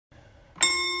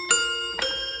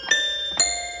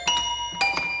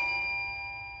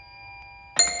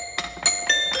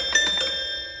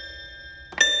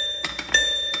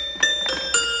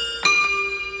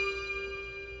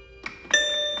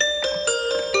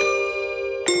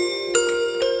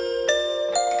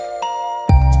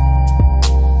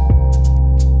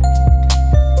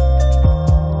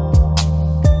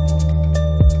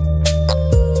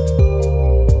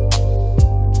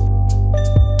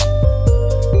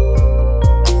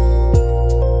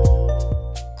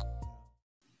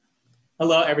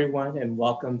Hello, everyone, and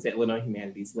welcome to Illinois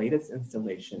Humanities' latest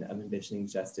installation of Envisioning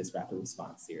Justice Rapid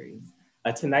Response Series.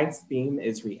 Tonight's theme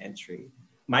is reentry.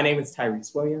 My name is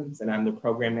Tyrese Williams, and I'm the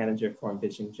Program Manager for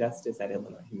Envisioning Justice at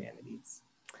Illinois Humanities.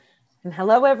 And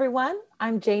hello, everyone.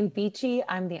 I'm Jane Beachy.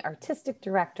 I'm the Artistic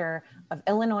Director of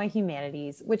Illinois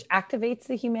Humanities, which activates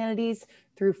the humanities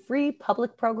through free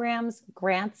public programs,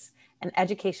 grants, and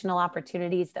educational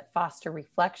opportunities that foster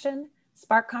reflection,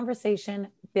 spark conversation,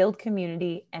 build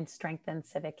community, and strengthen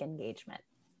civic engagement.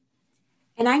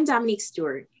 And I'm Dominique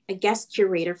Stewart, a guest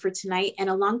curator for tonight and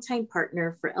a longtime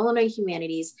partner for Illinois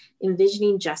Humanities'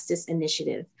 Envisioning Justice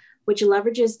initiative, which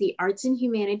leverages the arts and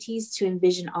humanities to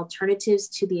envision alternatives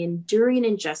to the enduring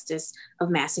injustice of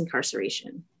mass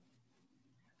incarceration.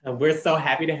 We're so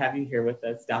happy to have you here with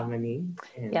us, Dominique.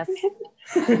 Yes.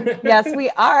 Yes, we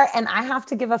are. And I have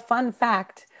to give a fun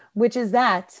fact, which is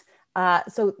that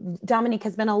so Dominique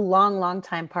has been a long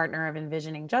time partner of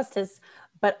Envisioning Justice,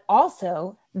 but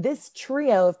also this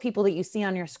trio of people that you see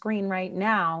on your screen right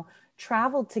now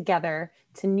traveled together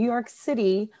to New York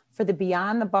City for the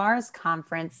Beyond the Bars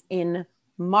conference in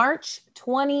March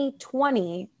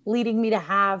 2020, leading me to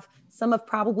have some of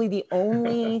probably the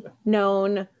only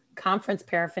known conference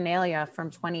paraphernalia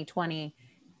from 2020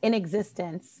 in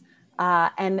existence.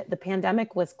 And the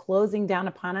pandemic was closing down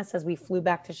upon us as we flew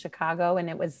back to Chicago, and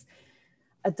it was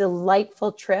a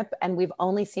delightful trip, and we've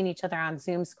only seen each other on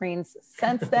Zoom screens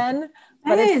since then.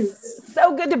 But it's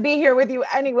so good to be here with you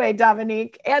anyway,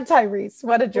 Dominique and Tyrese.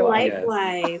 What a joy.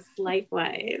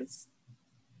 Likewise.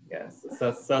 Yes,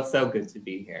 so good to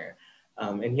be here.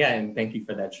 And thank you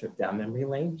for that trip down memory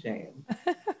lane, Jane.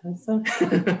 So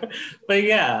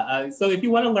if you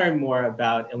want to learn more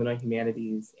about Illinois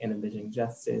Humanities and Envisioning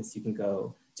Justice, you can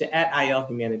go to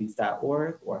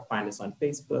 @ilhumanities.org or find us on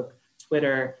Facebook,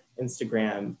 Twitter,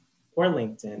 Instagram, or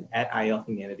LinkedIn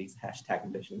 @ILHumanities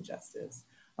 #EnvisioningJustice.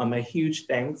 A huge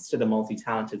thanks to the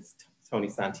multi-talented Tony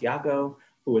Santiago,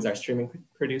 who is our streaming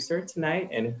producer tonight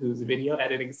and whose video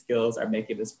editing skills are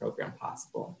making this program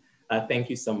possible. Thank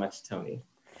you so much, Tony.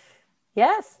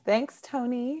 Yes, thanks,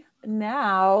 Tony.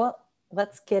 Now,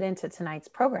 let's get into tonight's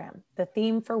program, the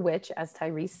theme for which, as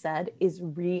Tyrese said, is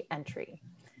re-entry.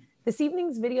 This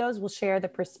evening's videos will share the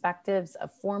perspectives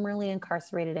of formerly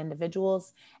incarcerated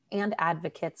individuals and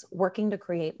advocates working to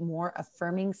create more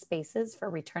affirming spaces for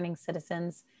returning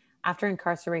citizens after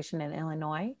incarceration in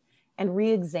Illinois and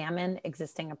re-examine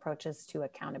existing approaches to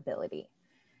accountability.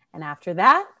 And after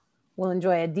that, we'll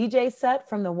enjoy a DJ set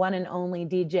from the one and only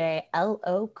DJ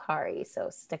L.O. Kari, so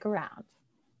stick around.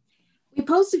 We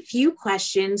posed a few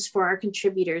questions for our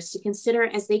contributors to consider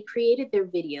as they created their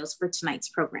videos for tonight's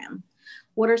program.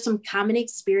 What are some common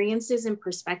experiences and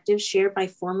perspectives shared by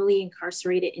formerly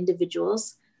incarcerated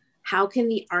individuals? How can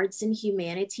the arts and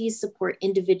humanities support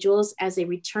individuals as they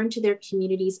return to their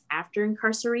communities after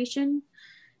incarceration?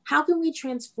 How can we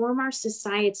transform our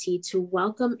society to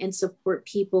welcome and support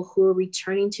people who are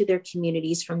returning to their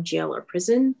communities from jail or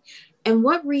prison? And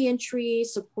what reentry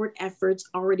support efforts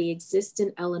already exist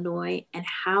in Illinois, and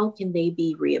how can they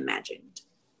be reimagined?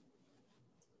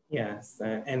 Yes,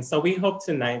 and so we hope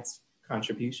tonight's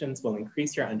contributions will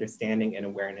increase your understanding and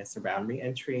awareness around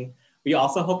reentry. We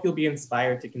also hope you'll be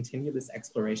inspired to continue this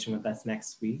exploration with us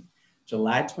next week,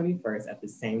 July 21st at the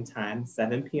same time,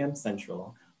 7 p.m.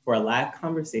 Central, for a live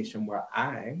conversation where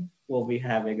I will be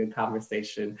having a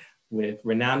conversation with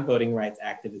renowned voting rights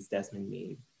activist Desmond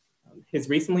Meade. His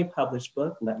recently published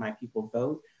book, Let My People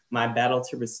Vote, My Battle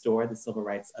to Restore the Civil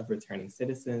Rights of Returning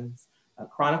Citizens,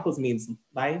 chronicles Meade's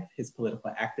life, his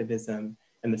political activism,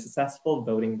 and the successful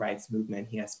voting rights movement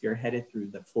he has spearheaded through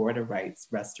the Florida Rights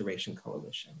Restoration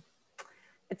Coalition.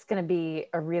 It's going to be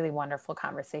a really wonderful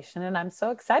conversation, and I'm so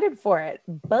excited for it.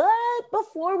 But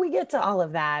before we get to all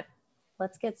of that,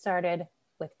 let's get started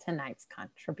with tonight's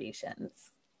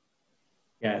contributions.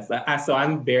 Yes, so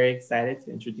I'm very excited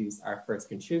to introduce our first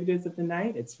contributors of the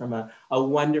night. It's from a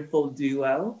wonderful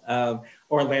duo.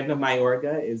 Orlando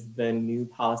Mayorga is the new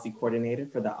policy coordinator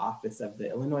for the Office of the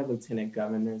Illinois Lieutenant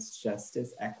Governor's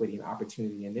Justice, Equity, and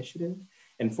Opportunity Initiative,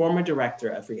 and former director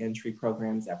of reentry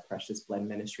programs at Precious Blood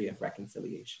Ministry of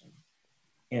Reconciliation.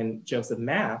 And Joseph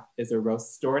Mapp is a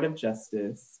restorative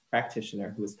justice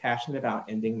practitioner who is passionate about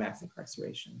ending mass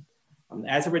incarceration.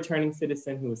 As a returning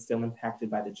citizen who is still impacted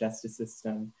by the justice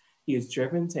system, he is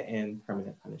driven to end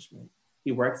permanent punishment.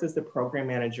 He works as the program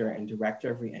manager and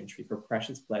director of reentry for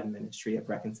Precious Blood Ministry of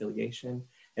Reconciliation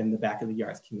in the Back of the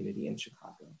Yards community in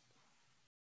Chicago.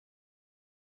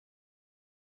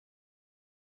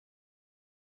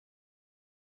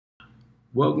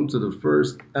 Welcome to the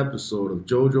first episode of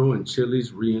JoJo and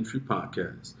Chili's Reentry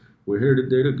Podcast. We're here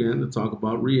today again to talk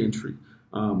about reentry.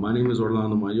 My name is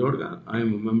Orlando Mayorga. I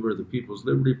am a member of the People's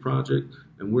Liberty Project,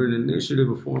 and we're an initiative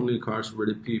of formerly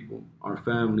incarcerated people, our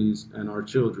families, and our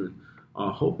children,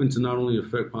 hoping to not only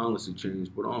affect policy change,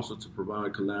 but also to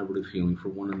provide collaborative healing for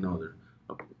one another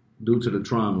due to the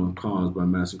trauma caused by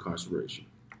mass incarceration.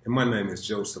 And my name is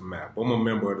Joseph Mapp. I'm a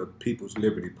member of the People's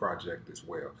Liberty Project as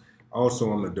well.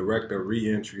 Also, I'm the director of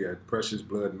reentry at Precious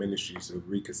Blood Ministries of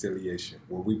Reconciliation,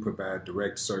 where we provide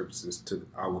direct services to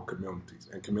our communities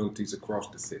and communities across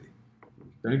the city.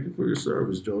 Thank you for your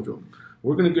service, Jojo.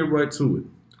 We're going to get right to it.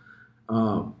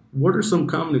 What are some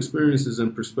common experiences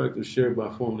and perspectives shared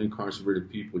by formerly incarcerated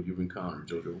people you've encountered,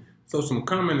 Jojo? So some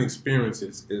common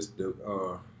experiences is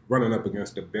the running up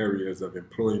against the barriers of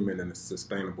employment and a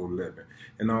sustainable living,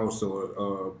 and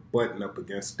also butting up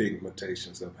against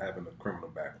stigmatizations of having a criminal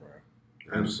background.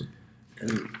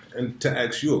 And to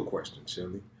ask you a question,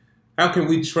 Shirley, how can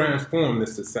we transform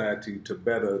this society to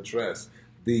better address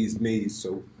these needs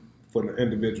so for the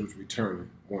individuals returning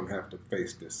won't have to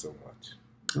face this so much?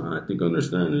 I think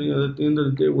understanding at the end of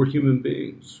the day, we're human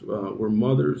beings. We're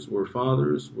mothers, we're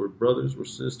fathers, we're brothers, we're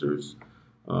sisters,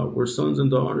 we're sons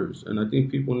and daughters. And I think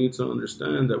people need to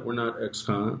understand that we're not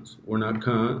ex-cons, we're not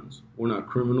cons, we're not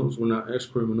criminals, we're not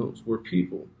ex-criminals, we're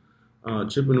people.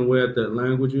 Chipping away at that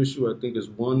language issue, I think, is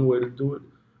one way to do it.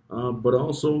 But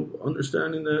also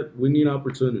understanding that we need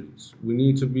opportunities. We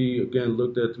need to be, again,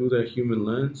 looked at through that human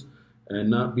lens and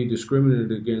not be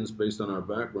discriminated against based on our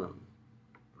background.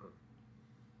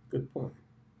 Good point.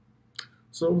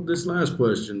 So this last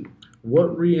question,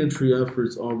 what reentry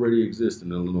efforts already exist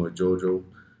in Illinois, Jojo?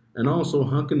 And also,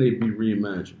 how can they be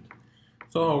reimagined?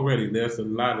 So already there's a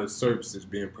lot of services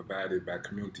being provided by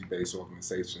community-based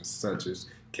organizations such as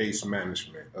case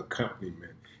management,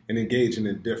 accompaniment, and engaging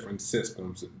in different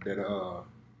systems that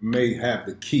may have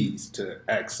the keys to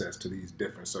access to these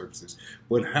different services.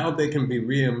 But how they can be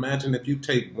reimagined, if you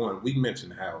take one, we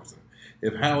mentioned housing.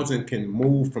 If housing can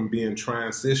move from being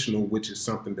transitional, which is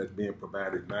something that's being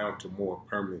provided now, to more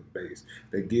permanent base,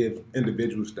 that give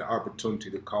individuals the opportunity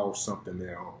to call something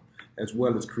their own, as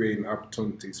well as creating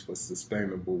opportunities for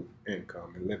sustainable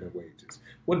income and living wages.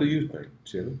 What do you think,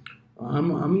 Chili?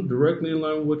 I'm directly in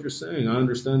line with what you're saying. I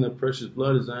understand that Precious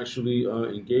Blood is actually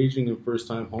engaging in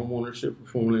first-time home ownership for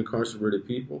formerly incarcerated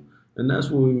people, and that's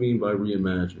what we mean by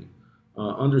reimagining.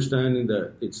 Understanding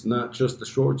that it's not just the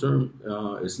short term,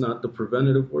 it's not the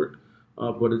preventative work,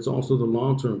 but it's also the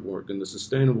long-term work and the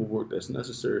sustainable work that's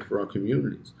necessary for our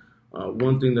communities.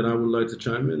 One thing that I would like to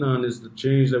chime in on is the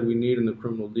change that we need in the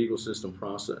criminal legal system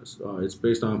process. It's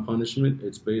based on punishment.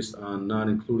 It's based on not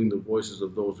including the voices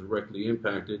of those directly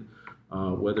impacted,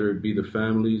 whether it be the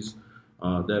families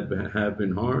that have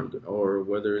been harmed, or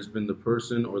whether it's been the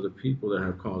person or the people that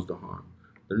have caused the harm.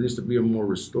 There needs to be a more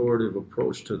restorative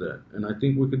approach to that. And I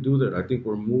think we could do that. I think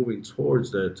we're moving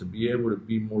towards that to be able to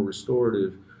be more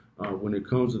restorative when it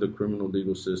comes to the criminal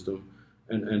legal system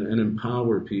and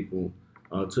empower people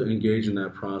to engage in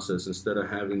that process instead of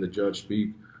having the judge speak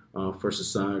for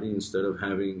society, instead of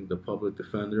having the public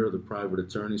defender or the private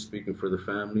attorney speaking for the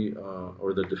family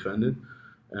or the defendant,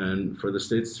 and for the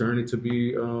state's attorney to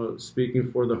be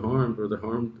speaking for the harmed or the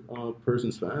harmed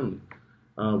person's family.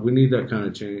 We need that kind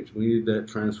of change. We need that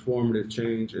transformative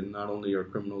change in not only our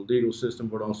criminal legal system,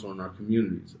 but also in our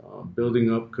communities.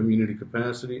 Building up community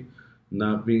capacity,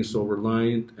 not being so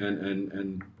reliant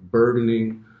and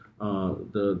burdening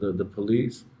the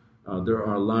police. There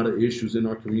are a lot of issues in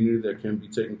our community that can be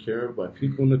taken care of by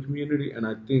people in the community. And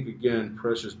I think, again,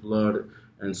 Precious Blood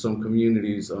and some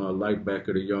communities like Back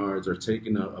of the Yards are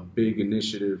taking a big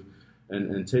initiative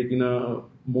and taking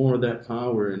more of that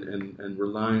power and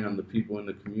relying on the people in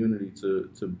the community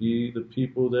to be the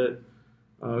people that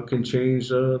can change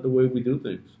the way we do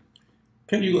things.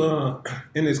 Can you,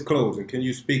 in this closing, can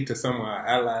you speak to some of our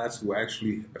allies who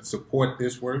actually support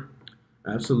this work?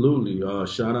 Absolutely.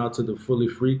 Shout out to the Fully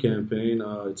Free campaign.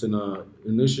 It's an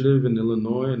initiative in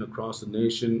Illinois and across the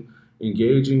nation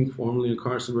engaging formerly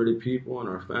incarcerated people and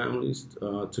our families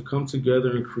to come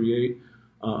together and create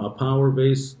a power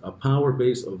base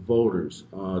of voters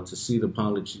to see the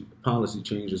policy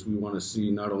changes we want to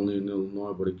see not only in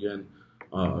Illinois but again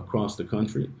across the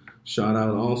country. Shout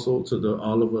out also to the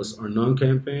All of Us Are None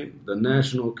campaign, the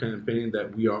national campaign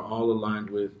that we are all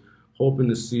aligned with, hoping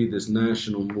to see this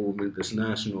national movement, this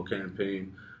national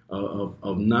campaign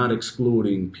of not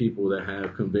excluding people that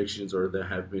have convictions or that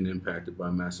have been impacted by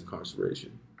mass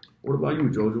incarceration. What about you,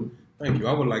 Jojo? Thank you.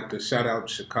 I would like to shout out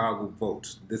Chicago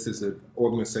Votes. This is an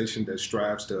organization that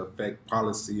strives to affect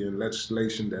policy and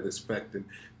legislation that is affecting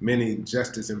many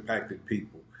justice-impacted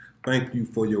people. Thank you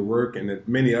for your work, and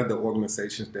many other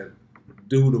organizations that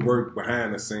do the work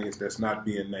behind the scenes that's not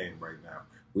being named right now.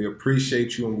 We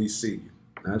appreciate you and we see you.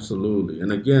 Absolutely.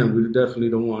 And again, we definitely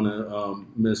don't want to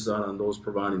miss out on those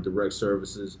providing direct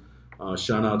services.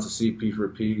 Shout out to CP for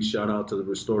Peace. Shout out to the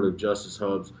Restorative Justice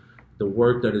Hubs. The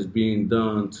work that is being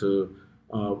done to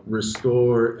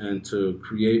restore and to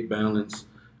create balance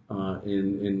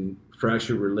in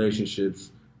fractured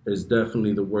relationships is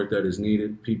definitely the work that is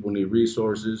needed. People need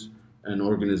resources, and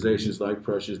organizations like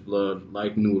Precious Blood,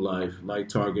 like New Life, like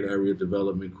Target Area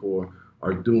Development Corps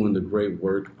are doing the great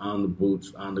work on the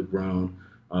boots, on the ground.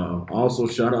 Also,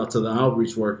 shout out to the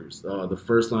outreach workers, the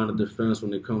first line of defense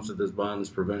when it comes to this violence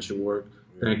prevention work.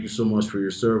 Thank you so much for your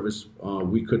service.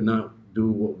 We could not do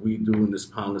what we do in this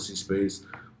policy space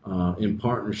in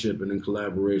partnership and in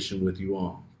collaboration with you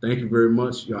all. Thank you very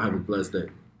much. Y'all have a blessed day.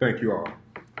 Thank you all.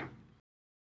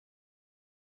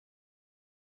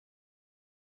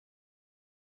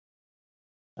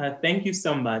 Thank you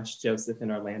so much, Joseph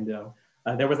and Orlando.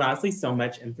 There was honestly so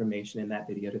much information in that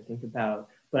video to think about,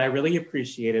 but I really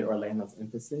appreciated Orlando's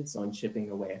emphasis on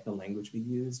chipping away at the language we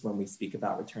use when we speak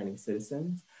about returning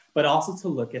citizens, but also to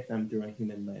look at them through a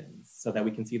human lens so that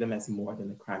we can see them as more than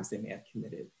the crimes they may have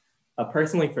committed.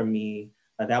 Personally, for me,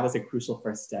 that was a crucial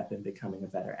first step in becoming a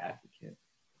better advocate.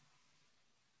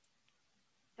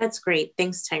 That's great.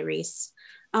 Thanks, Tyrese.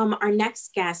 Our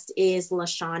next guest is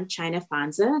LaShawn China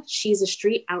Fanza. She's a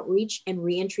street outreach and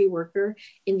reentry worker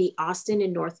in the Austin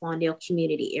and North Lawndale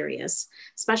community areas,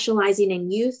 specializing in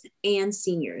youth and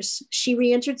seniors. She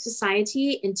reentered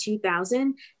society in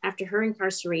 2000 after her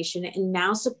incarceration and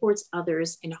now supports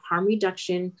others in harm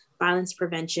reduction, violence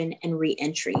prevention, and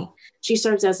reentry. She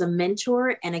serves as a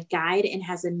mentor and a guide and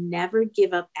has a never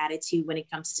give up attitude when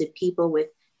it comes to people with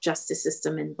justice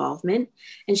system involvement.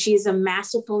 And she is a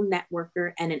masterful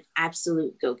networker and an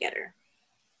absolute go-getter.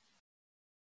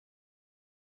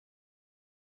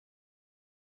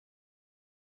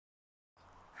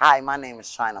 Hi, my name is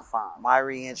China Fong. My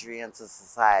reentry into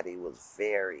society was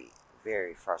very,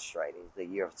 very frustrating, the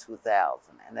year of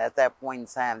 2000. And at that point in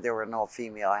time, there were no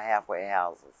female halfway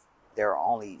houses. There were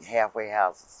only halfway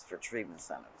houses for treatment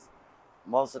centers.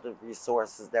 Most of the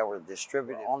resources that were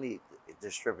distributed, only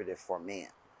distributed for men.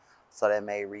 So that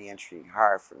made reentry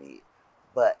hard for me.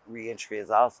 But reentry is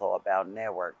also about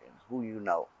networking, who you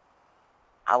know.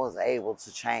 I was able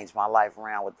to change my life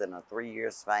around within a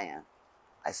 3-year span.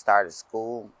 I started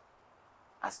school,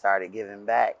 I started giving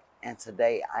back, and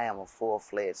today I am a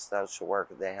full-fledged social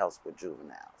worker that helps with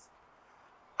juveniles.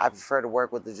 I prefer to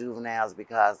work with the juveniles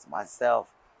because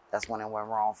myself, that's when it went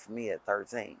wrong for me at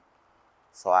 13.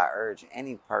 So I urge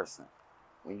any person,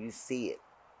 when you see it,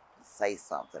 say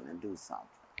something and do something.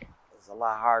 It's a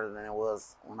lot harder than it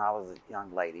was when I was a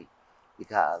young lady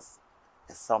because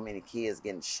there's so many kids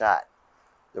getting shot.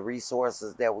 The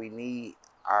resources that we need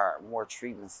are more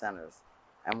treatment centers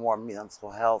and more mental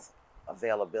health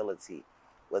availability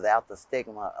without the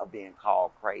stigma of being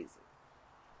called crazy.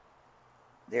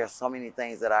 There are so many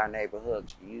things that our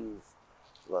neighborhood can use.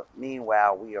 But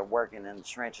meanwhile, we are working in the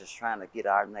trenches trying to get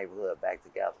our neighborhood back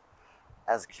together.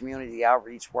 As a community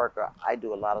outreach worker, I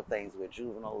do a lot of things with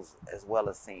juveniles as well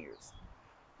as seniors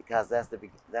because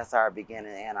that's our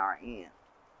beginning and our end.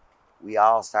 We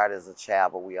all start as a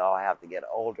child, but we all have to get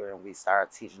older and we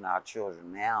start teaching our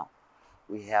children now.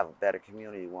 We have a better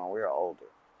community when we're older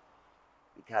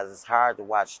because it's hard to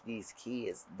watch these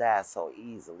kids die so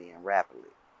easily and rapidly.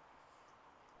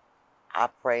 I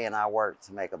pray and I work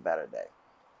to make a better day.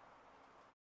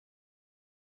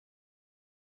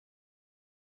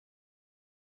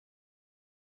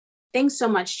 Thanks so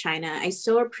much, China. I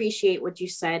so appreciate what you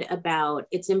said about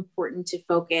it's important to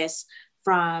focus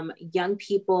from young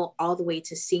people all the way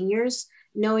to seniors,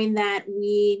 knowing that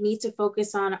we need to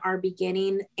focus on our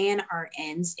beginning and our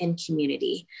ends in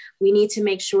community. We need to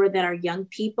make sure that our young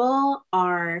people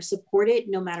are supported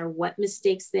no matter what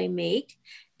mistakes they make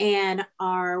and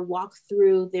are walked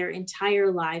through their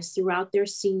entire lives throughout their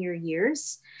senior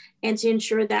years, and to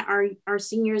ensure that our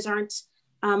seniors aren't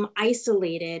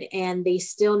isolated and they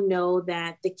still know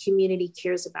that the community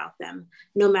cares about them,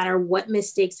 no matter what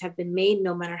mistakes have been made,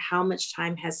 no matter how much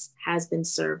time has been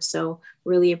served. So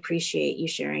really appreciate you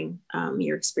sharing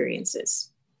your experiences.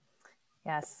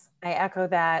 Yes, I echo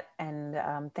that.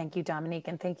 And thank you, Dominique.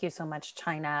 And thank you so much,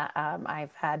 China.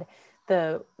 I've had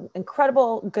the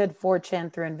incredible good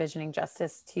fortune through Envisioning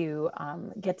Justice to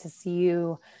get to see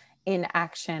you in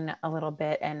action a little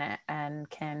bit and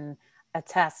can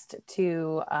attest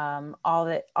to all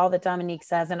that Dominique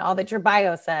says and all that your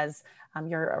bio says.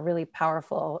 You're a really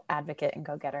powerful advocate and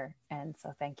go-getter. And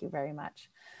so thank you very much.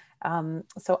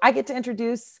 So I get to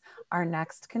introduce our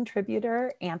next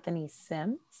contributor, Anthony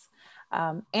Sims.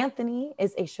 Anthony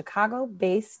is a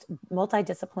Chicago-based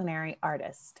multidisciplinary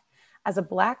artist. As a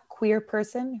Black queer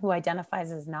person who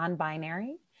identifies as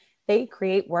non-binary, they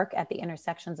create work at the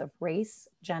intersections of race,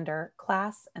 gender,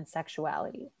 class, and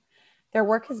sexuality. Their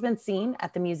work has been seen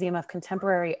at the Museum of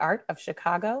Contemporary Art of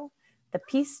Chicago, the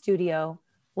Peace Studio,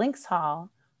 Lynx Hall,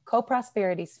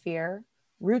 Co-Prosperity Sphere,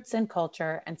 Roots and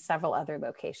Culture, and several other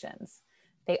locations.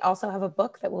 They also have a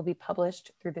book that will be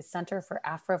published through the Center for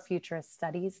Afrofuturist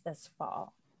Studies this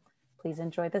fall. Please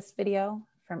enjoy this video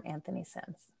from Anthony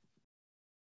Sims.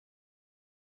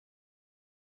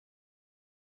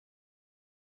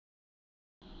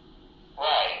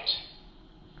 Right.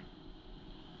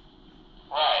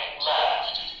 Right,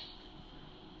 left.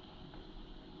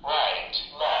 Right,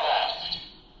 left.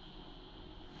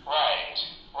 Right,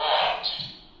 right.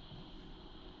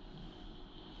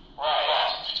 Right,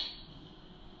 left.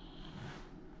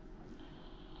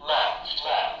 Left,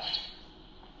 left.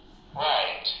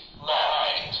 Right,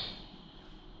 left.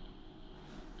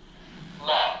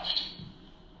 Left.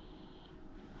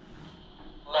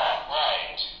 Left,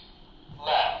 right.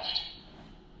 Left.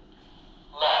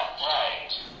 Left,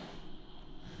 right.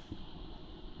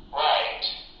 Right.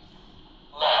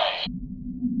 Left.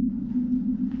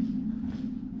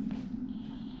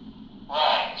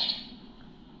 Right.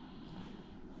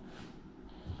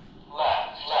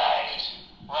 Left, right.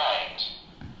 Right.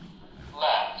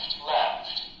 Left,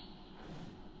 left.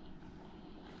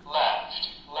 Left,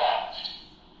 left.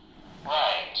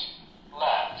 Right.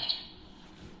 Left.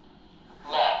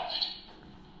 Left.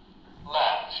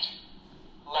 Left.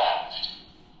 Left.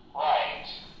 Right.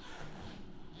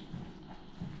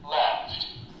 Left.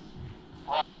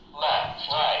 Left,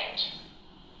 right.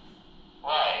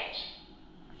 Right.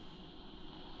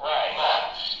 Right,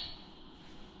 left.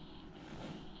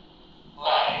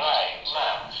 Left, right,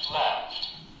 left, left.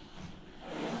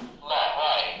 Left,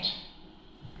 right.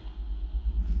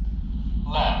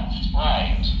 Left,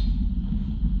 right.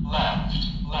 Left,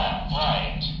 left,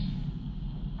 right.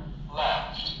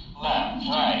 Left, left,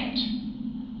 right.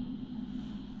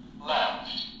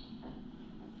 Left.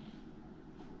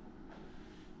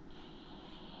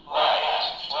 Right,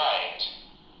 right.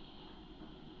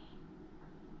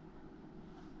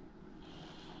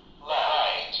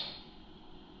 Right.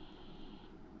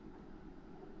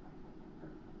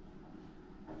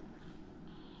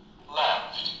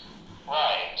 Left,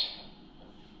 right.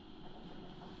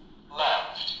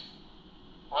 Left,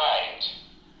 right.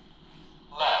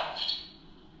 Left.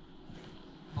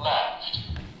 Left,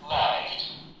 right,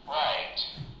 right.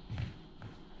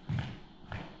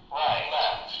 Right,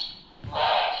 left,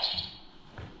 left.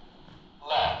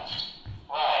 Left,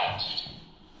 right.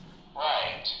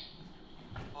 Right.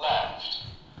 Left,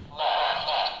 left,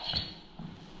 left.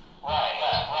 Right,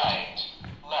 left, right.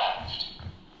 Left.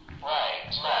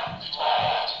 Right, left,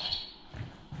 right.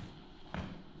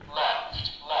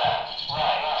 Left, left,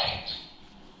 right, right.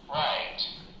 Right.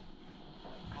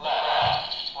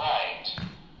 Left, right.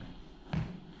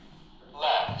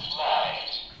 Left,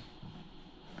 right.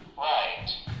 Right.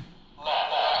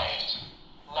 Left, right.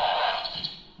 Left.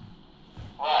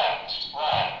 Right,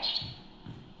 right.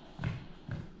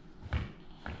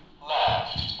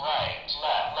 Left, right,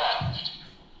 left, left.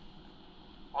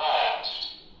 Right.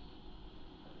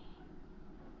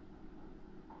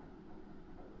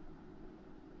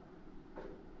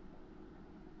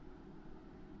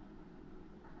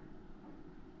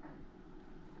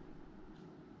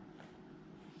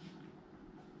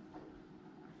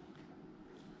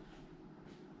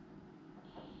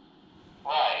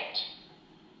 Right.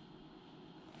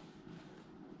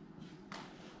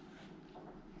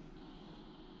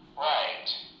 Right.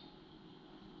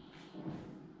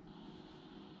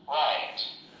 Right.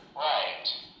 Right.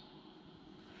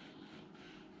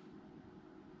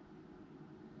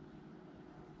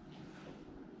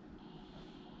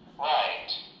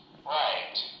 Right.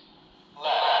 Right.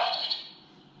 Left.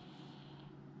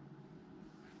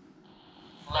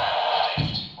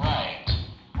 Left. Right.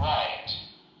 Right.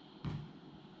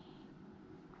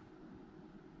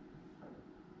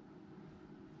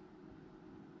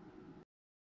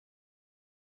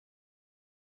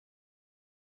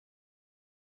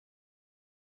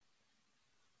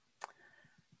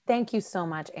 Thank you so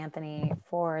much, Anthony,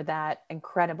 for that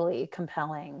incredibly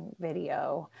compelling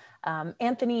video.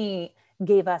 Anthony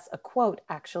gave us a quote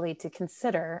actually to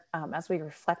consider as we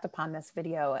reflect upon this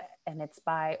video, and it's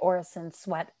by Orison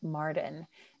Swett Marden.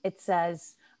 It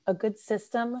says, "A good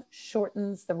system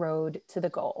shortens the road to the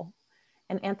goal."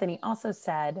 And Anthony also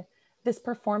said, "This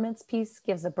performance piece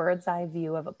gives a bird's eye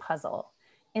view of a puzzle.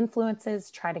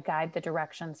 Influences try to guide the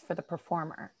directions for the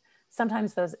performer.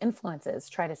 Sometimes those influences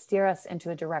try to steer us into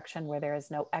a direction where there is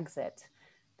no exit.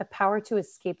 The power to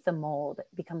escape the mold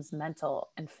becomes mental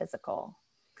and physical.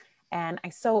 And I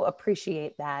so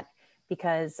appreciate that,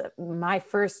 because my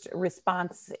first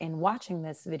response in watching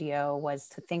this video was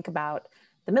to think about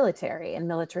the military and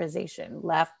militarization,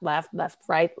 left, left, left,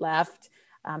 right, left.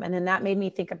 And then that made me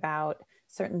think about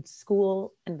certain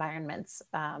school environments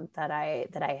that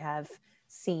I have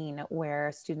seen where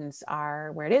students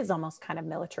are, where it is almost kind of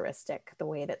militaristic, the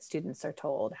way that students are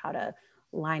told how to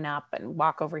line up and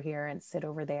walk over here and sit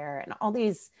over there, and all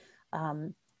these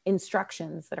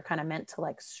instructions that are kind of meant to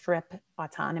like strip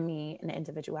autonomy and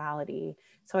individuality.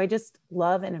 So I just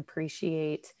love and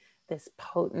appreciate this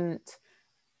potent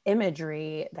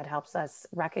imagery that helps us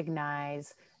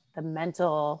recognize the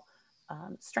mental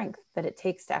strength that it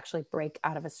takes to actually break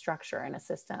out of a structure and a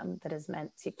system that is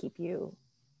meant to keep you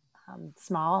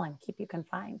small and keep you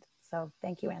confined. So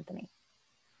thank you, Anthony.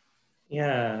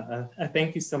 Yeah,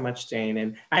 thank you so much, Jane.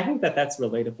 And I think that that's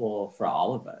relatable for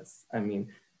all of us. I mean,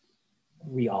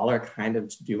 we all are kind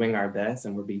of doing our best,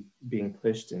 and we're being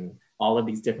pushed in all of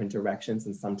these different directions.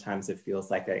 And sometimes it feels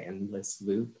like an endless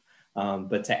loop.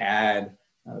 But to add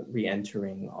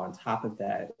re-entering on top of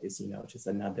that is, you know, just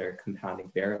another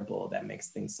compounding variable that makes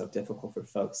things so difficult for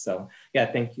folks. So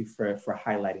yeah, thank you for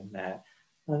highlighting that.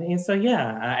 And so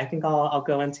yeah, I think I'll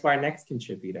go into our next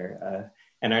contributor.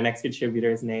 And our next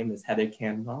contributor's name is Heather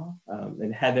Canwell.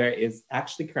 And Heather is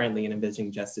actually currently an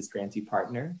Envisioning Justice grantee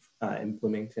partner in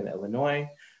Bloomington, Illinois.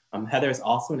 Heather is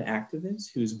also an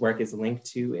activist whose work is linked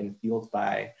to and fueled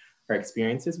by her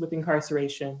experiences with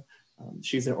incarceration.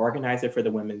 She's an organizer for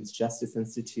the Women's Justice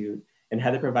Institute, and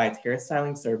Heather provides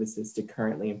hairstyling services to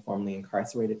currently and formerly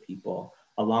incarcerated people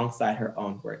alongside her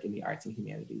own work in the arts and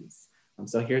humanities.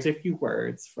 So here's a few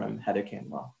words from Heather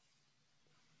Canwell.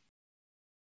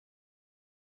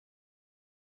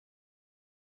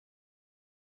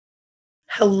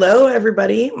 Hello,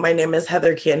 everybody. My name is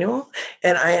Heather Canwell,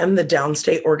 and I am the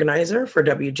downstate organizer for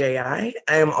WJI.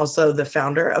 I am also the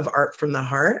founder of Art from the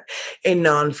Heart, a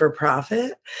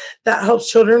non-for-profit that helps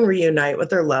children reunite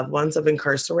with their loved ones of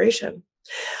incarceration.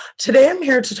 Today, I'm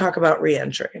here to talk about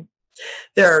reentry.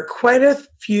 There are quite a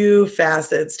few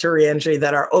facets to reentry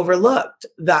that are overlooked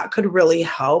that could really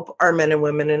help our men and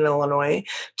women in Illinois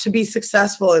to be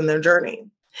successful in their journey.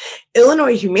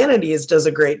 Illinois Humanities does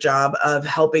a great job of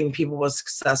helping people with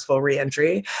successful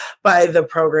reentry by the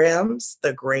programs,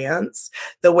 the grants,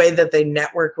 the way that they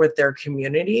network with their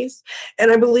communities.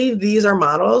 And I believe these are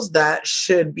models that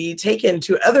should be taken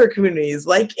to other communities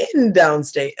like in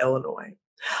downstate Illinois.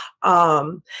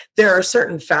 There are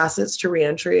certain facets to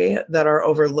reentry that are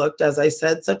overlooked, as I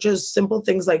said, such as simple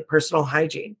things like personal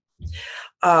hygiene.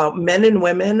 Men and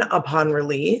women upon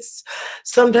release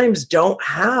sometimes don't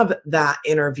have that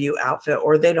interview outfit,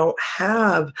 or they don't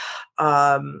have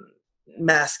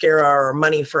mascara or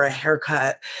money for a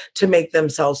haircut to make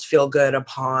themselves feel good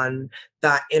upon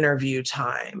that interview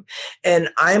time. And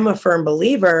I'm a firm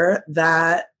believer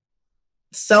that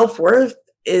self-worth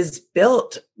is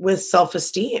built with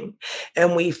self-esteem,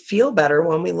 and we feel better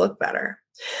when we look better.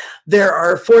 There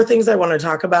are 4 things I want to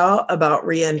talk about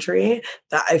reentry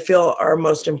that I feel are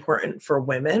most important for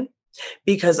women,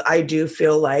 because I do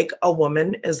feel like a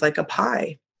woman is like a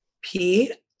pie.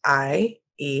 Pies.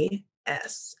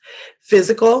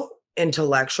 Physical,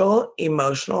 intellectual,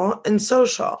 emotional, and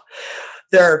social.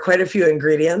 There are quite a few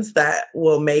ingredients that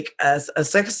will make us a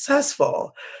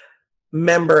successful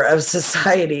member of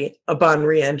society upon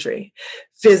reentry.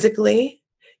 Physically,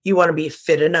 you want to be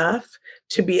fit enough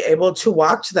to be able to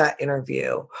walk to that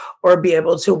interview, or be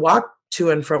able to walk to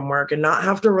and from work and not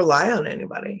have to rely on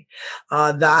anybody.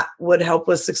 That would help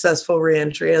with successful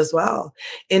reentry as well.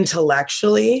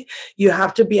 Intellectually, you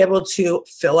have to be able to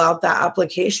fill out that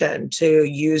application, to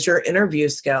use your interview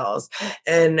skills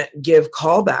and give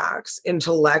callbacks.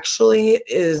 Intellectually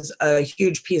is a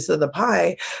huge piece of the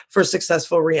pie for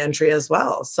successful reentry as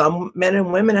well. Some men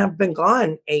and women have been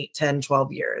gone 8, 10,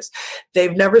 12 years.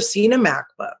 They've never seen a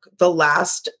MacBook. The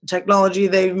last technology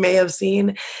they may have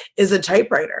seen is a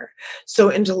typewriter.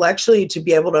 So intellectually, to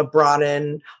be able to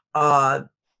broaden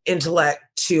intellect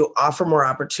to offer more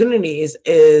opportunities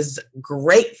is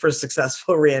great for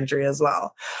successful reentry as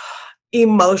well.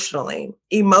 Emotionally,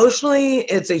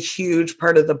 it's a huge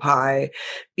part of the pie,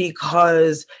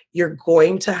 because you're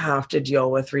going to have to deal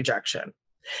with rejection.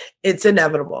 It's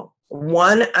inevitable.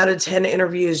 1 out of 10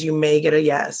 interviews, you may get a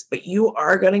yes, but you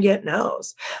are going to get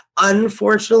no's.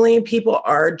 Unfortunately, people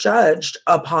are judged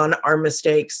upon our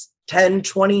mistakes 10,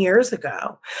 20 years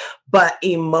ago. But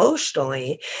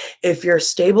emotionally, if you're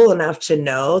stable enough to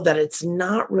know that it's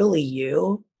not really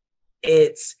you,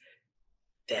 it's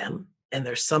them and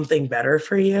there's something better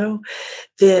for you,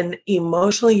 then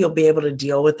emotionally you'll be able to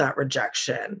deal with that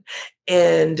rejection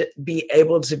and be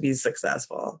able to be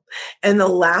successful. And the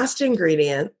last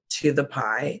ingredient to the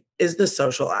pie is the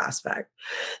social aspect.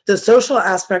 The social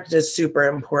aspect is super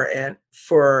important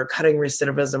for cutting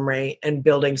recidivism rate and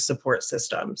building support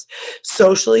systems.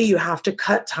 Socially, you have to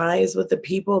cut ties with the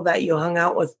people that you hung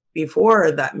out with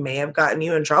before that may have gotten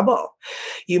you in trouble.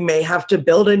 You may have to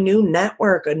build a new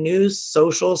network, a new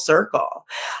social circle,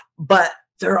 but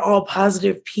they're all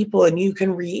positive people and you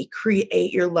can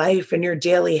recreate your life and your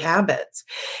daily habits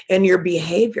and your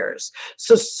behaviors.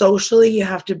 So socially, you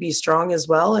have to be strong as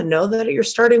well and know that you're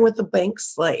starting with a blank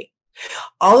slate.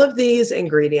 All of these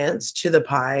ingredients to the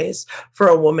pies for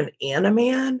a woman and a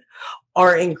man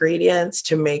are ingredients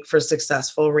to make for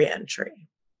successful reentry.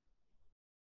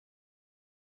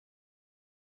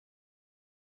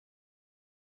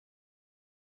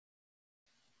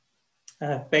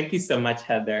 Thank you so much,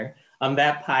 Heather.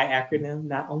 That PIE acronym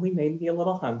not only made me a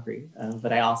little hungry,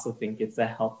 but I also think it's a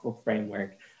helpful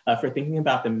framework for thinking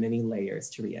about the many layers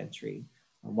to reentry.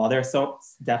 While there are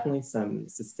definitely some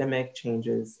systemic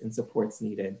changes and supports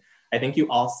needed, I think you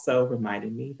also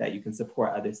reminded me that you can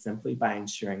support others simply by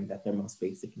ensuring that their most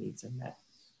basic needs are met.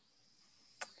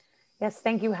 Yes,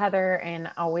 thank you, Heather, and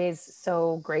always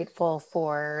so grateful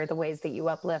for the ways that you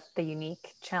uplift the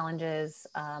unique challenges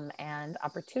and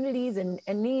opportunities and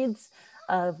needs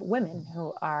of women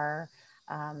who are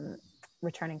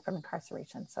returning from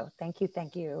incarceration. So thank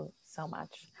you so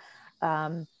much.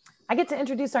 I get to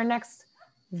introduce our next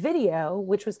video,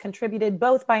 which was contributed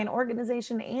both by an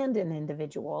organization and an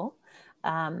individual.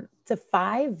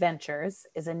 Defy Ventures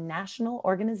is a national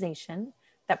organization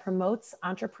that promotes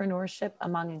entrepreneurship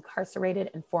among incarcerated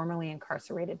and formerly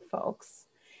incarcerated folks.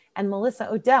 And Melissa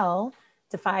Odell,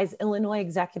 Defy's Illinois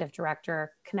Executive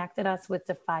Director, connected us with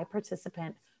Defy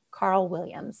participant Carl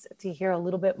Williams to hear a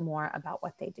little bit more about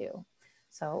what they do.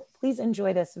 So please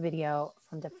enjoy this video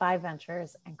from Defy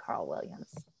Ventures and Carl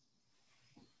Williams.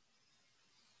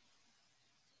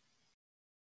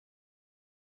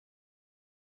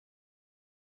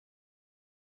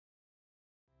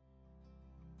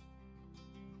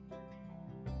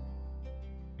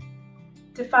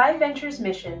 Defy Ventures'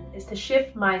 mission is to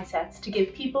shift mindsets to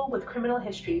give people with criminal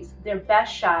histories their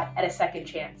best shot at a second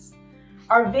chance.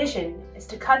 Our vision is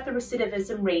to cut the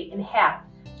recidivism rate in half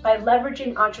by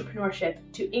leveraging entrepreneurship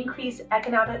to increase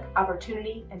economic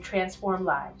opportunity and transform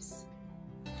lives.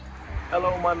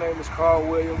 Hello, my name is Carl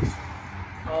Williams.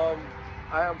 I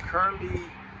am currently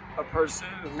a person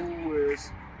who is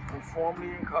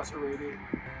formerly incarcerated,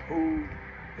 who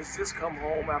has just come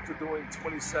home after doing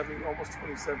almost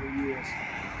 27 years.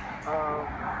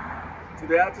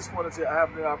 Today I just wanted to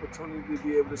have the opportunity to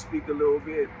be able to speak a little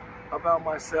bit about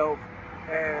myself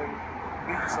and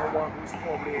being someone who's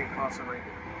formerly incarcerated.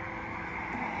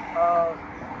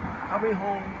 Coming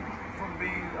home from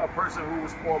being a person who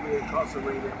was formerly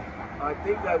incarcerated, I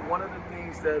think that one of the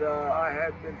things that I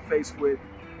had been faced with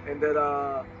and that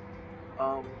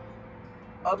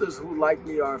others who like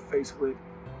me are faced with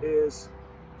is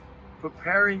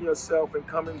preparing yourself and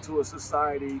coming to a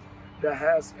society that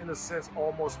has, in a sense,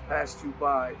 almost passed you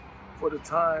by for the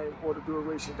time or the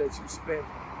duration that you spent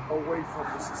away from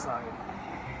the society.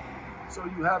 So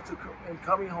you have to, in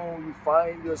coming home, you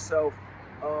find yourself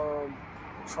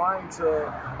trying to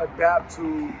adapt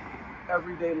to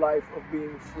everyday life of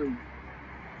being free.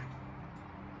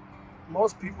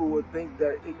 Most people would think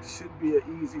that it should be an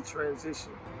easy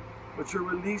transition, but you're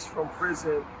released from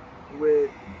prison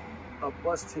with a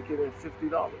bus ticket and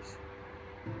 $50.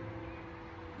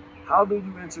 How do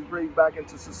you integrate back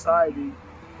into society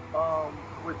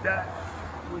with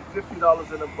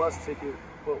 $50 and a bus ticket,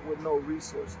 but with no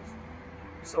resources?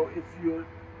 So if you're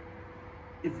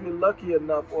lucky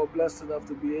enough or blessed enough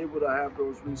to be able to have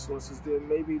those resources, then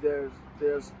maybe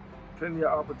there's plenty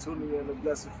of opportunity and a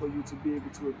blessing for you to be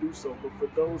able to do so. But for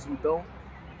those who don't,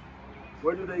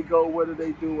 where do they go, what do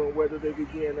they do, and where do they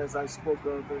begin, as I spoke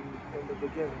of in the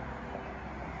beginning?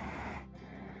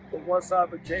 But once I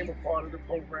became a part of the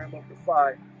program of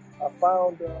Defy, I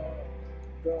found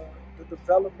the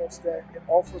developments that it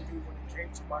offered me when it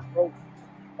came to my growth,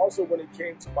 also when it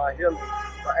came to my healing,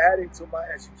 by adding to my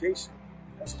education,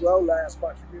 as well as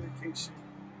my communication,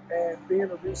 and being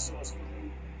a resource for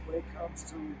me when it comes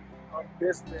to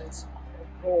business and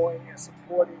growing and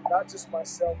supporting not just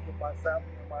myself, but my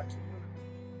family and my community.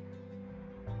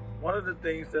 One of the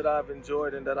things that I've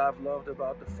enjoyed and that I've loved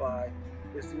about Defy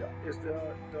is the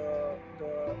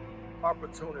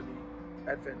opportunity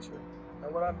adventure.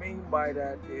 And what I mean by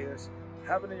that is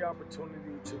having the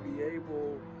opportunity to be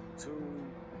able to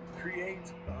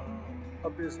create a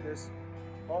business,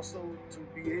 also to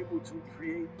be able to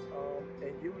create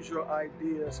and use your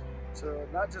ideas to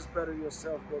not just better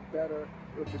yourself, but better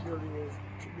your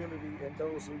community and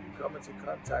those who you come into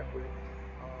contact with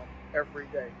every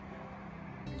day.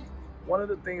 One of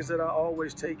the things that I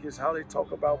always take is how they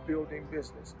talk about building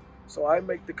business. So I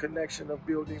make the connection of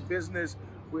building business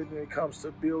when it comes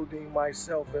to building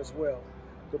myself as well.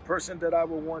 The person that I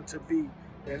would want to be,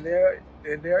 and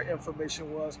their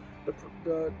information was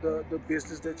the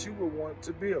business that you would want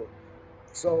to build.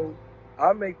 So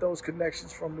I make those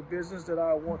connections from the business that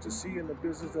I want to see and the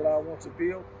business that I want to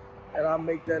build, and I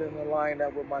make that and align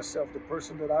that with myself, the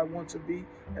person that I want to be,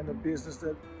 and the business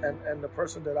that and the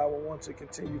person that I will want to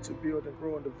continue to build and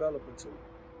grow and develop into.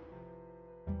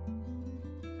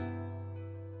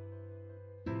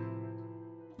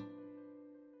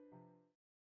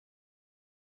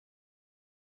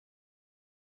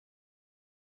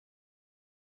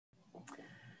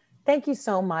 Thank you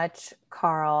so much,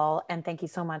 Carl, and thank you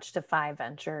so much to Five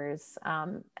Ventures.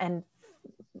 And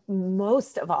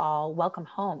most of all, welcome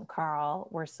home, Carl.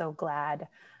 We're so glad.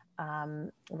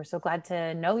 We're so glad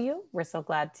to know you. We're so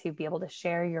glad to be able to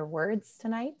share your words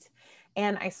tonight.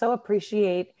 And I so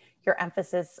appreciate your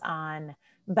emphasis on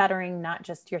bettering not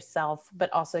just yourself,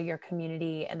 but also your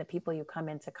community and the people you come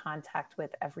into contact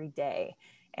with every day,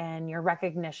 and your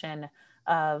recognition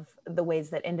of the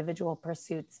ways that individual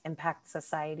pursuits impact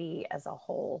society as a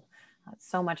whole.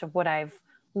 So much of what I've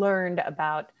learned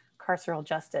about carceral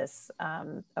justice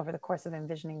over the course of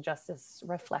Envisioning Justice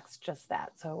reflects just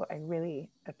that. So I really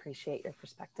appreciate your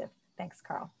perspective. Thanks,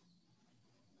 Carl.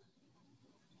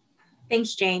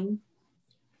 Thanks, Jane.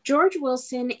 George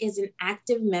Wilson is an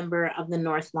active member of the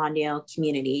North Lawndale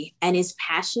community and is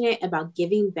passionate about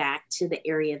giving back to the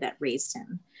area that raised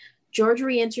him. George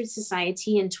reentered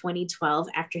society in 2012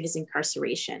 after his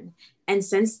incarceration, and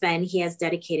since then he has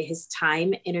dedicated his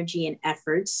time, energy, and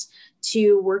efforts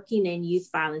to working in youth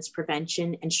violence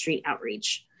prevention and street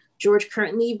outreach. George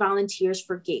currently volunteers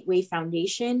for Gateway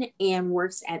Foundation and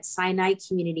works at Sinai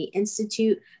Community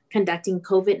Institute, conducting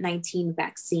COVID-19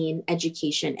 vaccine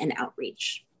education and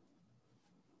outreach.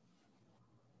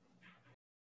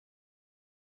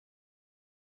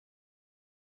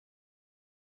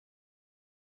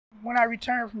 When I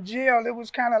returned from jail, it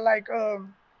was kind of like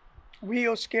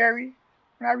real scary.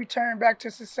 When I returned back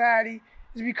to society,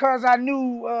 it's because I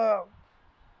knew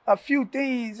a few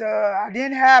things. I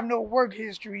didn't have no work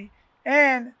history,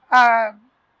 and I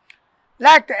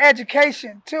lacked the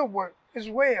education to work as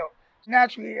well.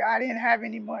 Naturally, I didn't have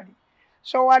any money.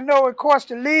 So I know, of course,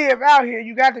 to live out here,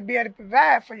 you got to be able to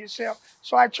provide for yourself.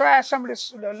 So I tried some of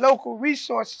the local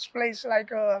resources, places like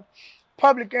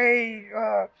public aid,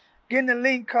 getting a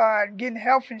link card, getting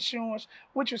health insurance,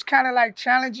 which was kind of like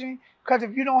challenging, because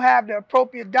if you don't have the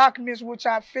appropriate documents, which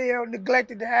I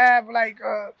neglected to have, like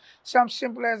something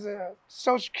simple as a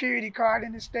social security card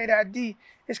and a state ID,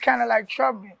 it's kind of like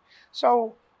troubling.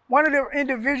 So one of the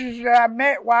individuals that I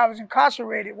met while I was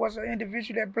incarcerated was an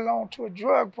individual that belonged to a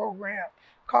drug program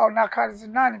called Narcotics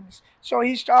Anonymous. So he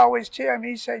used to always tell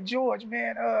me, he said, George,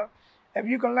 man, if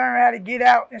you can learn how to get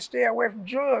out and stay away from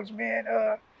drugs, man,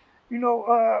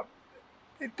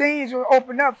 things will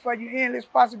open up for you, endless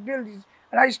possibilities.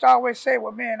 And I used to always say,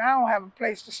 well, man, I don't have a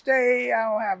place to stay. I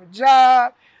don't have a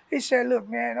job. He said, look,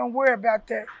 man, don't worry about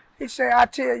that. He said, I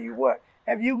tell you what,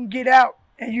 if you can get out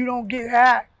and you don't get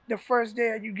high the first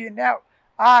day of you getting out,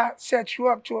 I set you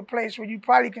up to a place where you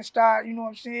probably can start, you know what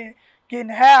I'm saying, getting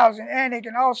housing, and they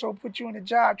can also put you in a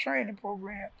job training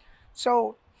program.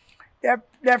 So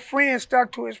that friend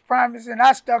stuck to his promise, and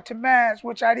I stuck to mine,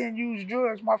 which I didn't use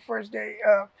drugs my first day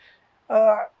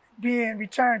being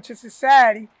returned to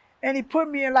society, and he put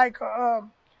me in like a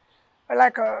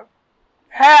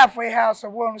halfway house, I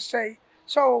want to say.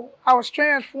 So I was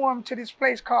transformed to this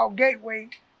place called Gateway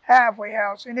Halfway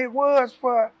House, and it was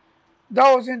for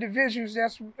those individuals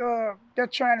that's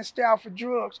trying to stay out for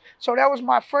drugs. So that was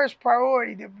my first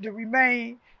priority, to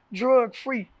remain drug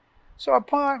free. So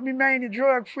upon remaining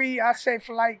drug free, I say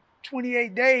for like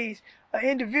 28 days, an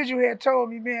individual had told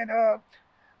me, man,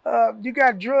 you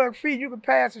got drug free, you can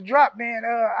pass a drop, man.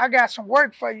 I got some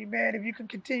work for you, man, if you can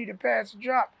continue to pass a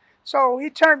drop. So he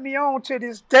turned me on to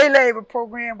this day labor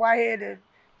program where I had to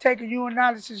take a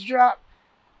urinalysis drop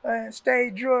and stay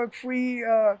drug free.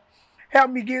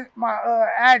 Helped me get my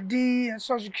ID and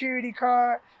social security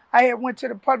card. I had went to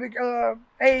the public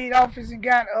aid office and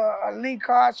got a link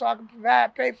card so I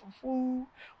could pay for food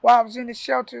while I was in the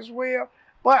shelter as well.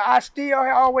 But I still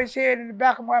always had in the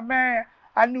back of my mind,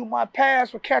 I knew my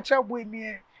past would catch up with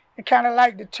me and kind of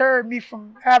like deter me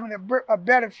from having a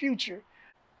better future.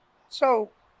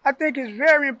 So I think it's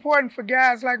very important for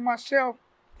guys like myself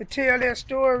to tell their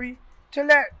story, to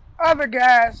let other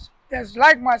guys that's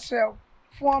like myself,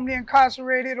 formerly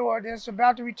incarcerated or that's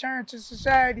about to return to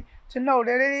society, to know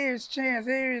that there is chance,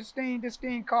 there is this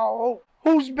thing called hope.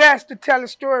 Who's best to tell a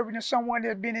story than someone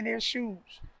that's been in their shoes?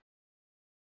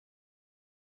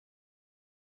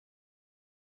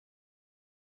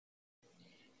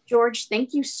 George,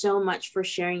 thank you so much for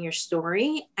sharing your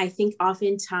story. I think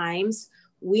oftentimes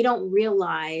we don't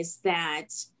realize that,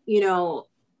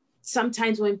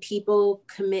 sometimes when people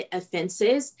commit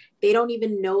offenses, they don't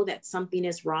even know that something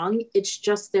is wrong. It's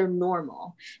just their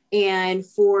normal. And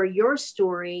for your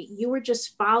story, you were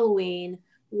just following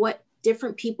what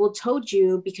different people told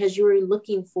you because you were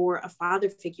looking for a father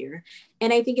figure.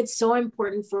 And I think it's so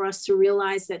important for us to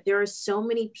realize that there are so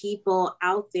many people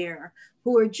out there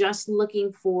who are just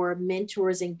looking for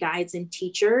mentors and guides and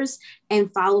teachers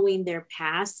and following their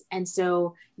paths. And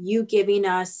so you giving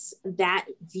us that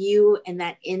view and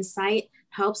that insight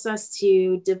helps us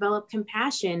to develop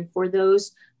compassion for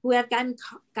those who have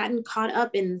gotten caught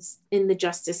up in the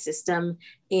justice system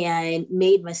and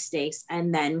made mistakes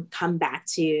and then come back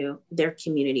to their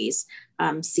communities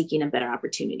seeking a better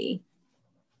opportunity.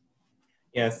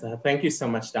 Yes, thank you so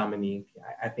much, Dominique.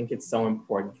 I think it's so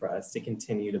important for us to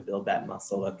continue to build that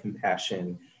muscle of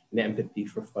compassion and empathy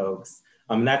for folks.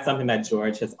 And that's something that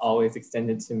George has always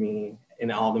extended to me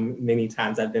in all the many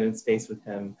times I've been in space with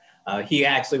him. He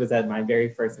actually was at my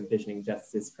very first Envisioning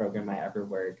Justice program I ever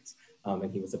worked,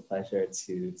 and he was a pleasure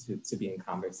to be in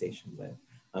conversation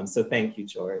with. So thank you,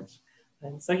 George.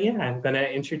 And so, yeah, I'm going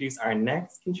to introduce our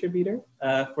next contributor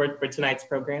for tonight's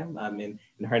program, and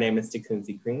her name is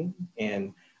Takunzi Green.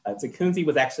 And Takunzi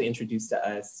was actually introduced to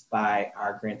us by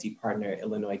our grantee partner,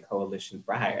 Illinois Coalition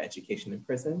for Higher Education in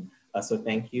Prison. So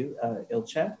thank you,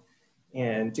 Ilche.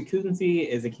 And Takunzi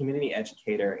is a community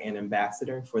educator and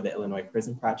ambassador for the Illinois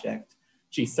Prison Project.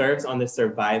 She serves on the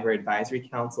Survivor Advisory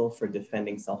Council for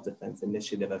Defending Self-Defense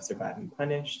Initiative of Surviving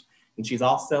Punished. And she's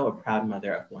also a proud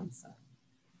mother of one son.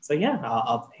 So yeah,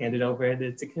 I'll hand it over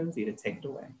to Takunzi to take it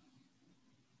away.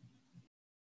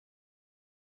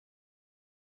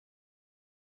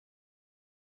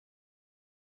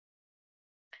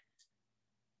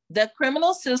 The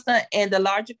criminal system and the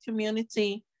larger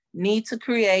community need to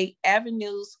create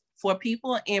avenues for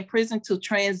people in prison to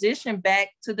transition back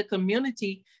to the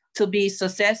community to be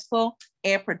successful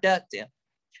and productive.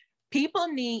 People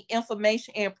need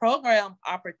information and program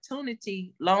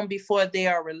opportunity long before they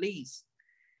are released.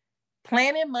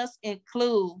 Planning must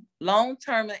include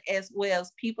long-term as well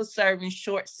as people serving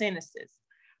short sentences,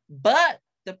 but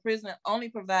the prison only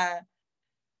provides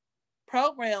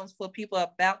programs for people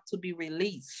about to be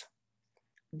released.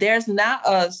 There's not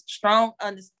a strong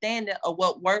understanding of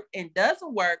what works and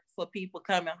doesn't work for people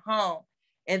coming home,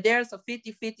 and there's a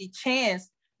 50-50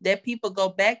 chance that people go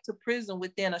back to prison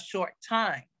within a short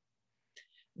time.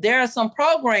 There are some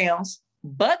programs,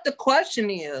 but the question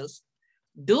is,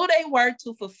 do they work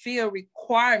to fulfill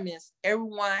requirements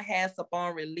everyone has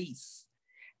upon release?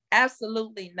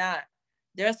 Absolutely not.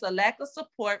 There's a lack of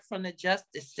support from the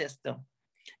justice system,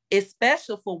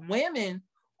 especially for women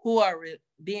who are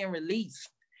being released.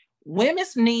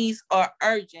 Women's needs are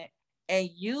urgent, and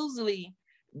usually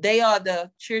they are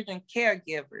the children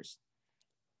caregivers.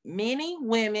 Many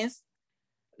women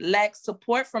lack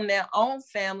support from their own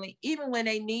family, even when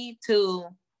they need to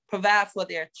provide for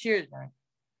their children.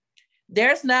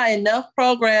 There's not enough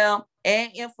program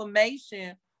and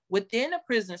information within the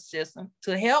prison system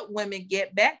to help women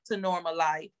get back to normal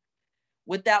life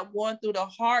without going through the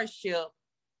hardship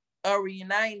of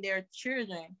reuniting their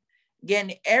children,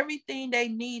 getting everything they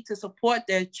need to support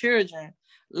their children,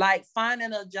 like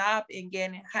finding a job and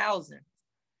getting housing.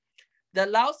 The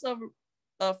loss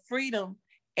of freedom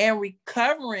and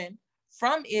recovering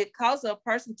from it causes a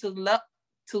person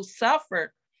to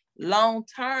suffer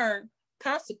long-term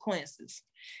consequences.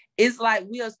 It's like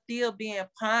we are still being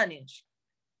punished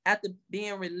after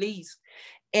being released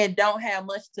and don't have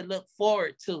much to look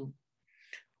forward to.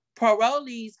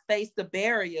 Parolees face the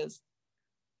barriers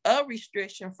of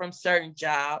restriction from certain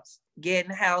jobs,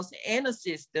 getting housing in the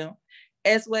system,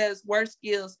 as well as work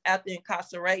skills after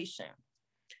incarceration.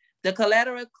 The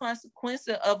collateral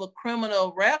consequences of a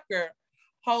criminal record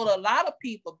hold a lot of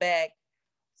people back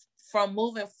from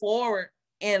moving forward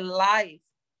in life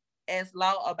as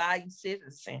law-abiding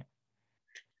citizens.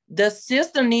 The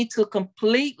system needs to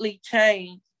completely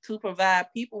change to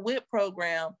provide people with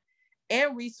programs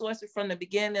and resources from the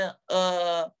beginning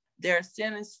of their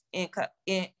sentence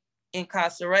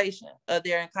incarceration,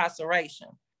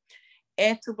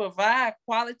 and to provide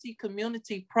quality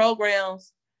community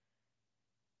programs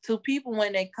to people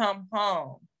when they come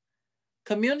home.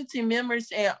 Community members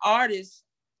and artists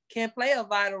can play a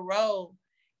vital role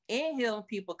in healing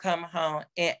people coming home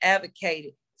and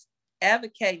advocating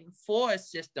for a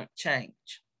system change.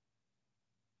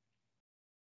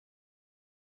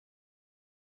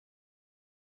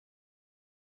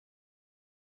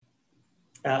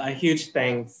 A huge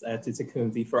thanks to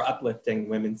Takunzi for uplifting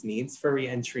women's needs for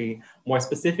reentry, more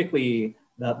specifically,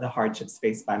 the hardships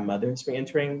faced by mothers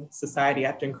reentering society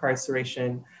after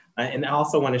incarceration. And I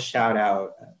also want to shout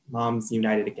out Moms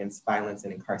United Against Violence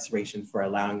and Incarceration for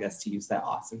allowing us to use that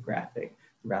awesome graphic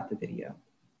throughout the video.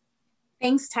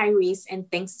 Thanks, Tyrese,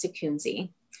 and thanks to Kunzi.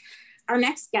 Our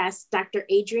next guest, Dr.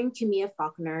 Adrienne Camilla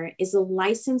Faulkner, is a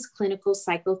licensed clinical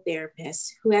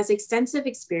psychotherapist who has extensive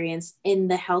experience in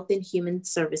the health and human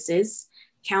services,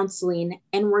 counseling,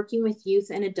 and working with youth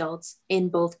and adults in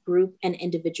both group and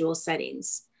individual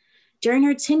settings. During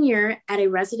her tenure at a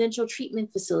residential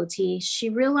treatment facility, she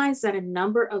realized that a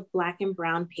number of Black and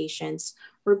Brown patients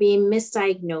were being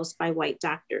misdiagnosed by white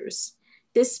doctors.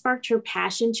 This sparked her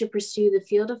passion to pursue the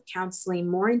field of counseling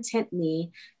more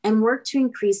intently and work to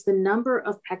increase the number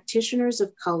of practitioners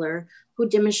of color who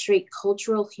demonstrate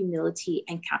cultural humility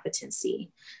and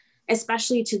competency,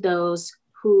 especially to those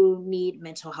who need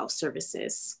mental health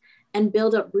services, and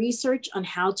build up research on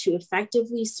how to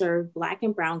effectively serve Black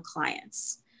and Brown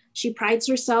clients. She prides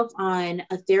herself on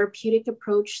a therapeutic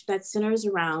approach that centers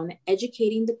around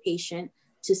educating the patient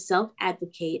to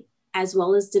self-advocate, as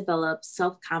well as develop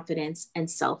self-confidence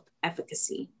and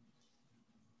self-efficacy.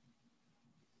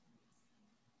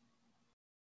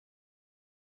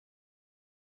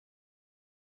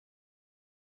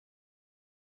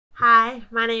 Hi,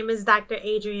 my name is Dr.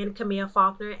 Adrienne Camilla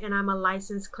Faulkner, and I'm a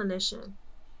licensed clinician.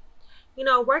 You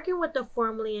know, working with the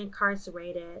formerly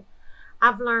incarcerated,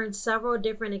 I've learned several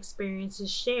different experiences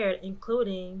shared,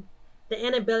 including the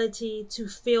inability to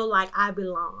feel like I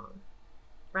belong,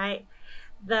 right?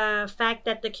 The fact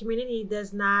that the community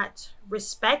does not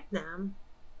respect them,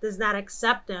 does not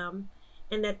accept them,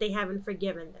 and that they haven't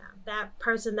forgiven them. That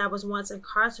person that was once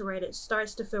incarcerated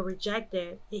starts to feel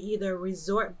rejected and either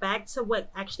resort back to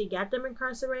what actually got them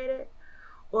incarcerated,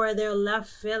 or they're left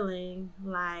feeling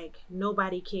like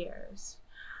nobody cares.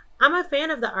 I'm a fan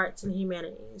of the arts and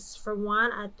humanities. For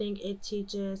one, I think it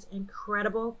teaches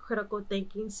incredible critical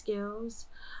thinking skills.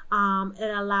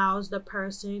 It allows the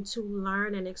person to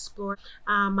learn and explore.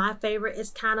 My favorite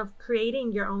is kind of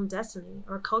creating your own destiny,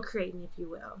 or co-creating, if you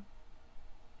will.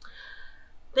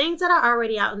 Things that are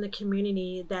already out in the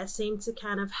community that seem to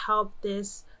kind of help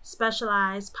this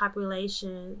specialized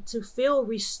population to feel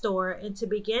restored and to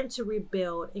begin to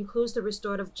rebuild includes the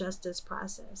restorative justice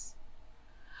process.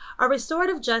 A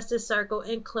restorative justice circle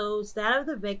includes that of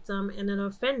the victim and an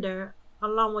offender,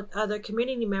 along with other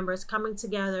community members coming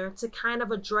together to kind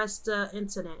of address the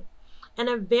incident in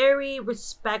a very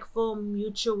respectful,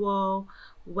 mutual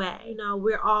way. You know,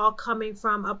 we're all coming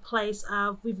from a place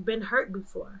of we've been hurt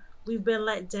before, we've been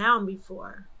let down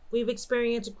before, we've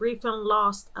experienced grief and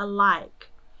loss alike,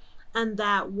 and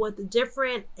that with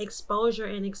different exposure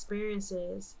and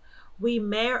experiences, we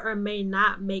may or may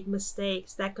not make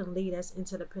mistakes that can lead us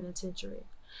into the penitentiary.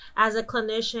 As a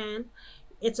clinician,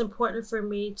 it's important for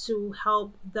me to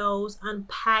help those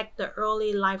unpack the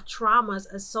early life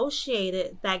traumas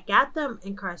associated that got them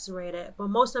incarcerated, but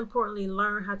most importantly,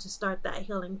 learn how to start that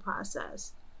healing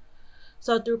process.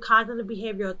 So through cognitive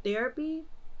behavioral therapy,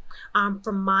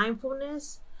 from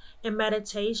mindfulness and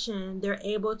meditation, they're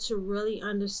able to really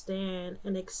understand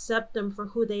and accept them for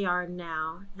who they are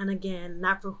now, and again,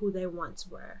 not for who they once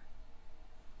were.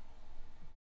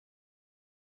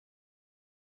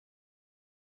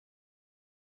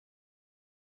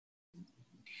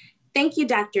 Thank you,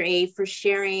 Dr. A, for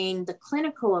sharing the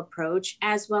clinical approach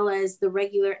as well as the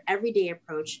regular everyday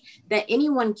approach that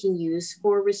anyone can use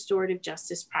for restorative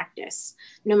justice practice.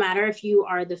 No matter if you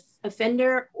are the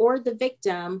offender or the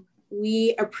victim,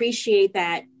 we appreciate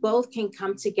that both can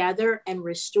come together and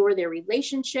restore their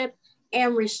relationship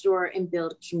and restore and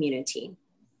build community.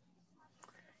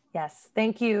 Yes,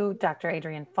 thank you, Dr.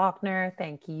 Adrienne Faulkner.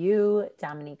 Thank you,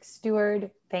 Dominique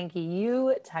Stewart. Thank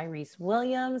you, Tyrese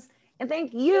Williams. And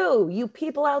thank you, you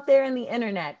people out there in the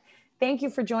internet. Thank you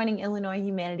for joining Illinois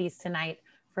Humanities tonight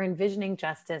for Envisioning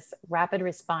Justice, Rapid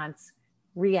Response,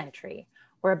 Reentry.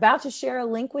 We're about to share a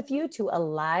link with you to a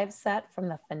live set from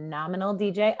the phenomenal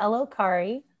DJ Elo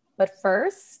Kari. But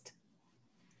first,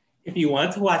 if you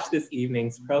want to watch this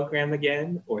evening's program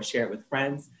again or share it with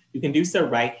friends, you can do so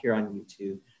right here on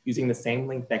YouTube using the same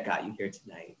link that got you here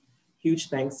tonight. Huge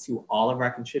thanks to all of our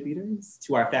contributors,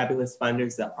 to our fabulous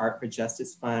funders, the Art for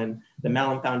Justice Fund, the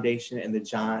Mellon Foundation, and the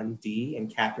John D.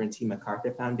 and Catherine T.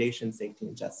 MacArthur Foundation Safety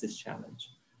and Justice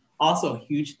Challenge. Also, a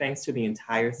huge thanks to the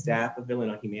entire staff of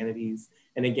Illinois Humanities,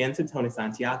 and again to Tony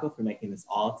Santiago for making this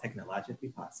all technologically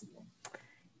possible.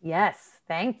 Yes,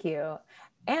 thank you.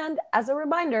 And as a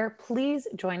reminder, please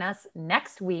join us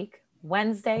next week,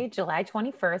 Wednesday, July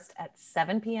 21st at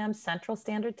 7 p.m. Central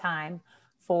Standard Time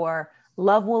for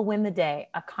Love Will Win the Day,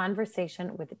 a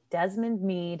conversation with Desmond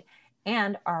Meade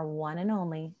and our one and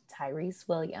only Tyrese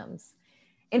Williams.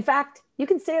 In fact, you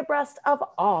can stay abreast of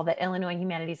all that Illinois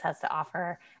Humanities has to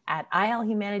offer at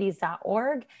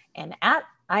ilhumanities.org and at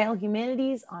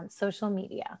ilhumanities on social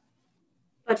media.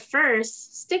 But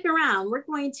first, stick around. We're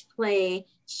going to play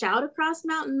Shout Across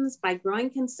Mountains by Growing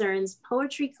Concerns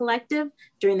Poetry Collective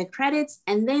during the credits,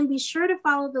 and then be sure to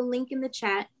follow the link in the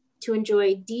chat to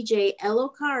enjoy DJ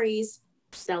Elokari's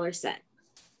stellar set.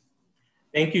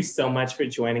 Thank you so much for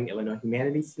joining Illinois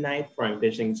Humanities tonight for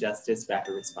Envisioning Justice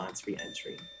Rapid Response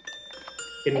Reentry.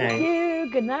 Good night. Thank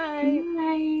you. Good night. Good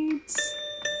night.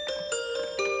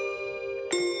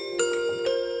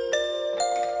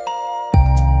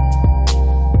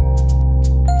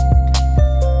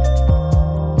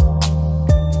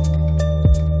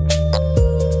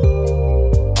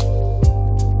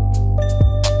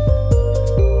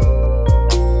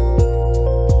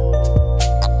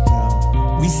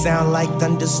 Sound like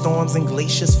thunderstorms and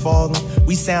glaciers falling.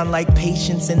 We sound like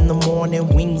patience in the morning.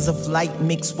 Wings of light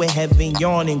mixed with heaven,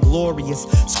 yawning, glorious.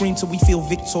 Scream till we feel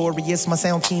victorious. My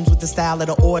sound teams with the style of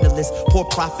the orderless. Pour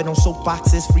profit on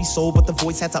soapboxes, free soul, but the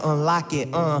voice had to unlock it.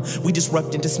 We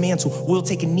disrupt and dismantle. We'll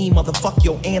take a knee, motherfuck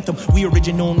your anthem. We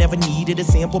original, never needed a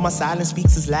sample. My silence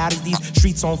speaks as loud as these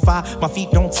streets on fire. My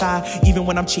feet don't tie, even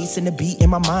when I'm chasing the beat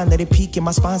in my mind. Let it peak in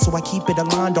my spine, so I keep it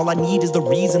aligned. All I need is the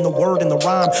reason, the word, and the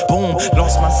rhyme. Boom,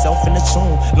 lost myself in the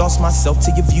tune, lost myself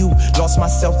to your view, lost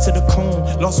myself to the coon,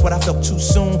 lost what I felt too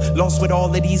soon, lost with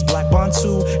all of these black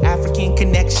Bantu African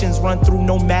connections run through,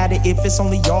 no matter if it's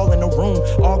only y'all in the room.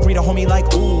 All greet a homie like,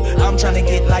 ooh, I'm trying to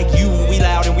get like you. We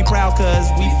loud and we proud cause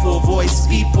we full voice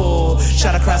people.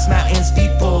 Shout across mountains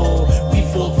people, we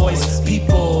full voice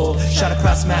people. Shout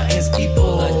across mountains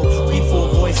people, we full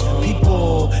voice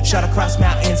people. Shout across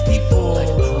mountains people,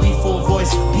 we full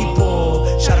voice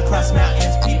people. Shout across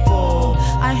mountains people.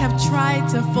 I have tried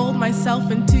to fold myself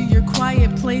into your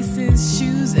quiet places,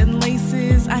 shoes and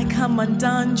laces. I come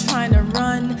undone, trying to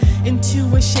run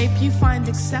into a shape you find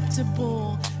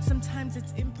acceptable. Sometimes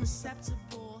it's imperceptible.